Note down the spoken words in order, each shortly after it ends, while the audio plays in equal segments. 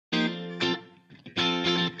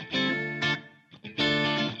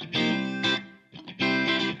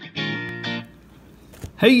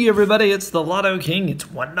Hey everybody, it's the Lotto King. It's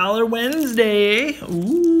 $1 Wednesday.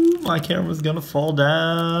 Ooh, my camera's gonna fall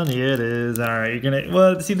down. Yeah, it is. Alright, you're gonna,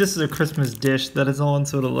 well, see, this is a Christmas dish that is on,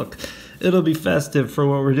 so it'll be festive for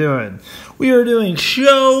what we're doing. We are doing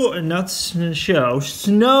Snow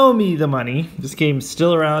Me the Money. This game's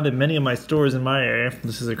still around in many of my stores in my area.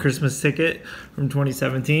 This is a Christmas ticket from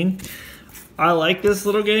 2017. I like this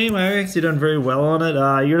little game. I've actually done very well on it.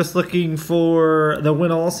 You're just looking for the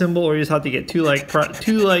win all symbol, or you just have to get two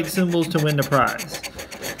like symbols to win the prize.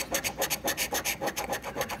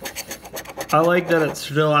 I like that it's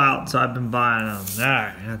still out, so I've been buying them.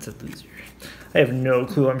 Alright, that's a loser. I have no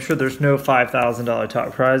clue. I'm sure there's no $5,000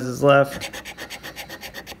 top prizes left.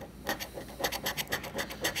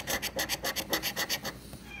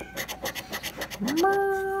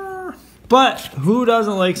 But who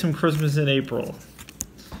doesn't like some Christmas in April?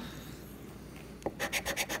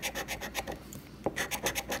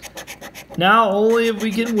 Now only if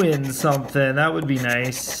we can win something. That would be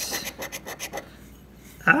nice.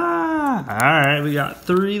 Alright, we got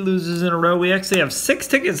 3 losers in a row. We actually have 6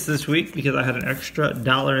 tickets this week because I had an extra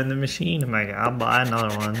 $1 in the machine. I'm like, I'll buy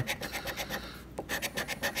another one.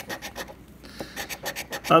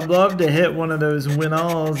 I'd love to hit one of those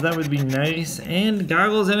win-alls. That would be nice. And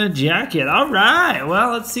goggles and a jacket. All right.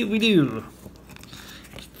 Well, let's see what we do.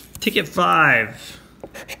 Ticket 5.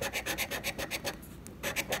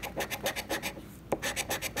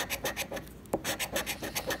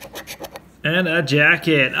 And a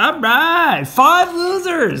jacket. All right. 5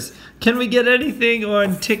 losers. Can we get anything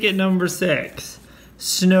on ticket number 6?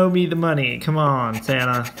 Snow me the money. Come on,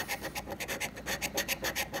 Santa.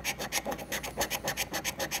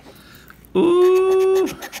 Ooh.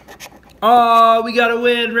 Oh, we got to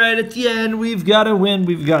win right at the end. We've got to win.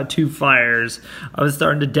 We've got 2 fires. I was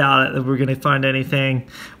starting to doubt it that we're going to find anything.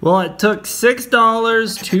 Well, it took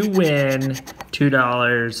 $6 to win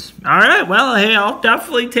 $2. All right. Well, hey, I'll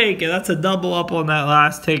definitely take it. That's a double up on that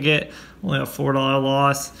last ticket. Only a $4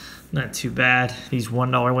 loss. Not too bad. These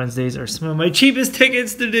 $1 Wednesdays are some of my cheapest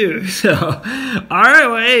tickets to do. So, all right.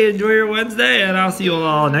 Well, hey, enjoy your Wednesday, and I'll see you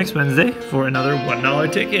all next Wednesday for another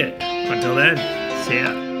 $1 ticket. Until then, see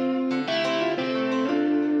ya.